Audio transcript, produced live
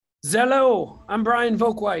Zello, I'm Brian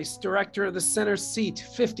Volkweiss, director of the Center Seat,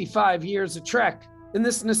 55 Years of Trek. In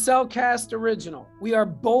this Nacellecast original, we are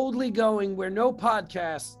boldly going where no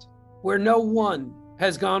podcast, where no one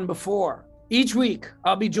has gone before. Each week,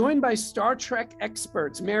 I'll be joined by Star Trek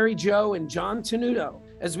experts Mary Jo and John Tenuto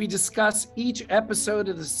as we discuss each episode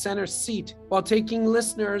of the Center Seat while taking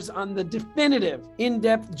listeners on the definitive,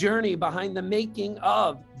 in-depth journey behind the making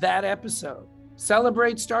of that episode.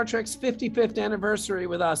 Celebrate Star Trek's 55th anniversary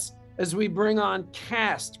with us as we bring on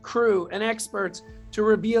cast, crew, and experts to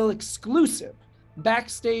reveal exclusive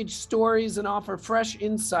backstage stories and offer fresh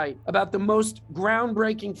insight about the most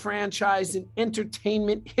groundbreaking franchise in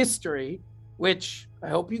entertainment history, which, I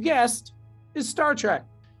hope you guessed, is Star Trek.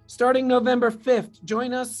 Starting November 5th,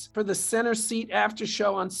 join us for the Center Seat After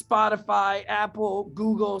Show on Spotify, Apple,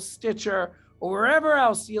 Google, Stitcher, or wherever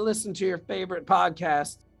else you listen to your favorite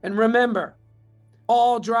podcast. And remember,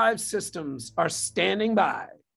 all drive systems are standing by.